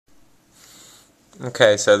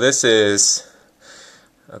Okay, so this is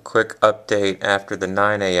a quick update after the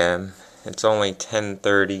 9 a.m. It's only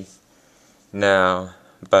 10:30 now,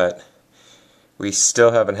 but we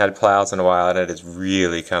still haven't had plows in a while, and it is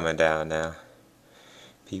really coming down now.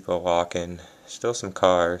 People walking, still some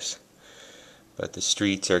cars, but the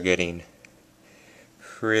streets are getting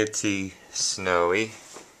pretty snowy.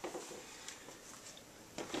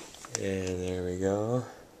 And there we go,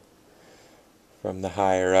 from the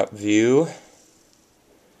higher up view.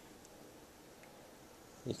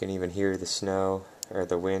 You can even hear the snow, or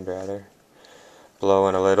the wind rather,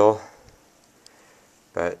 blowing a little.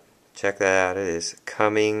 But check that out, it is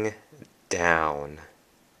coming down.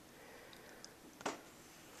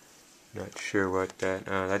 Not sure what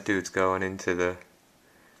that dude's going into the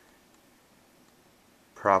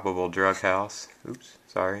probable drug house. Oops,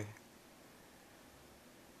 sorry.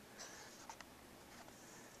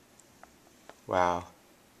 Wow.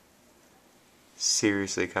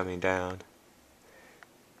 Seriously coming down.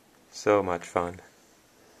 So much fun.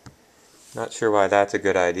 Not sure why that's a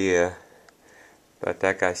good idea, but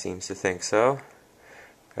that guy seems to think so.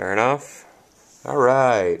 Fair enough.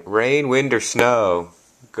 Alright, rain, wind, or snow.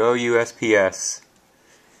 Go USPS.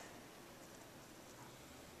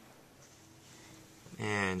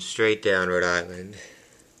 And straight down Rhode Island.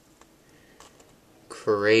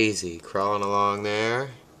 Crazy, crawling along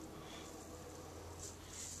there.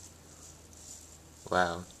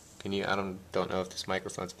 Wow. Can you, I don't know if this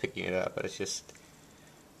microphone's picking it up, but it's just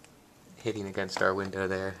hitting against our window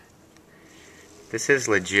there. This is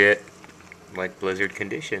legit, like, blizzard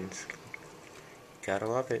conditions. Gotta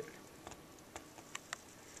love it.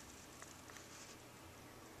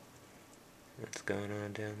 What's going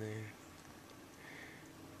on down there?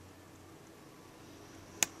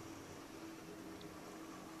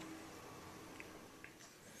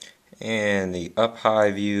 And the up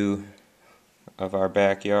high view of our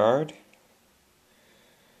backyard.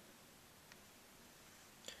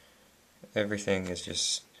 Everything is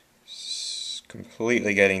just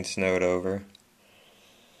completely getting snowed over.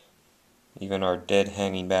 Even our dead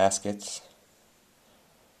hanging baskets.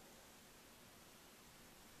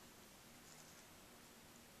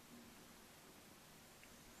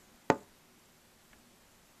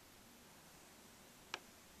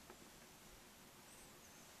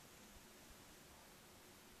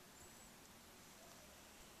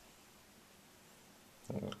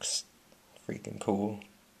 It looks freaking cool.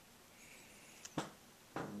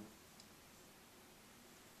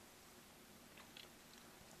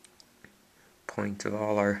 Point to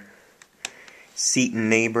all our Seton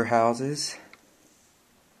neighbor houses.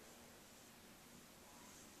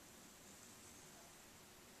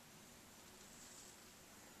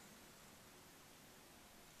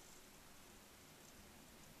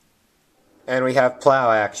 And we have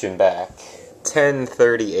plow action back.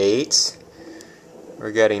 10:38.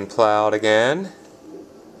 We're getting plowed again.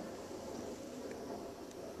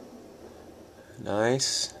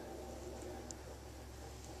 Nice.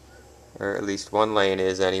 Or at least one lane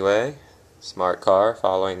is anyway. Smart car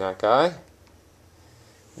following that guy.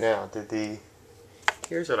 Now,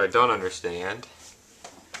 here's what I don't understand.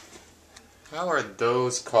 How are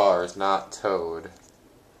those cars not towed?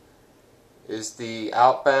 Is the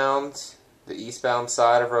outbound, the eastbound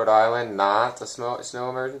side of Rhode Island not a snow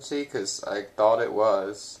emergency? Because I thought it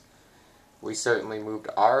was. We certainly moved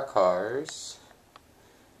our cars.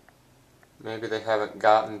 Maybe they haven't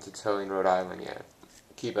gotten to towing Rhode Island yet.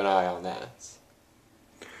 Keep an eye on that.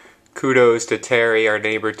 Kudos to Terry, our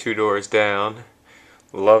neighbor 2 doors down.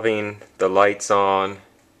 Loving the lights on,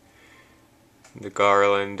 the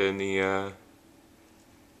garland, and the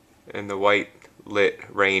white lit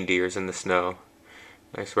reindeers in the snow.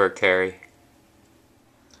 Nice work, Terry.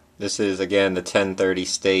 This is again the 10:30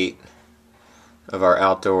 state of our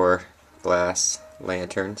outdoor glass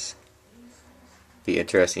lanterns. Be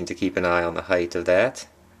interesting to keep an eye on the height of that.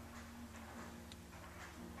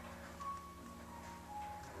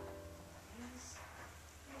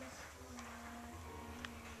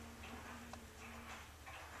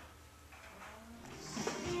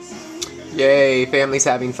 Yay, family's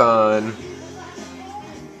having fun.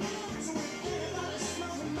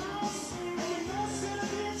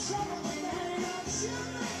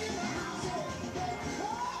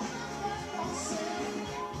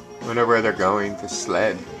 I wonder where they're going to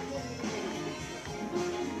sled.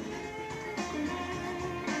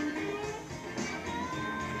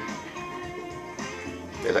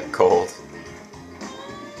 They look cold.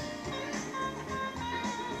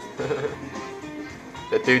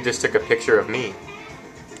 That dude just took a picture of me.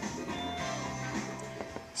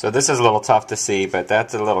 So this is a little tough to see, but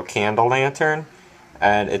that's a little candle lantern.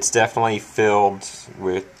 and it's definitely filled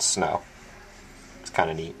with snow. It's kind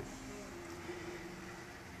of neat.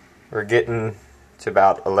 We're getting to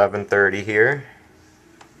about 11:30 here,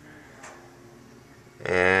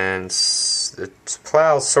 and the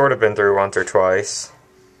plow's sort of been through once or twice,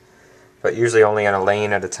 but usually only in a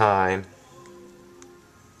lane at a time.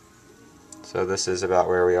 So this is about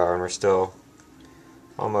where we are, and we're still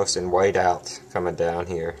almost in whiteout coming down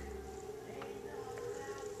here.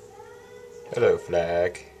 Hello,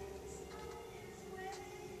 flag.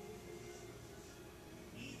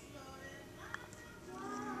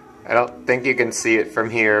 I don't think you can see it from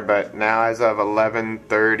here, but now as of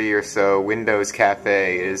 11:30 or so, Windows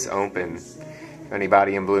Cafe is open. If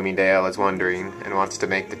anybody in Bloomingdale is wondering and wants to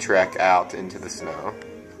make the trek out into the snow.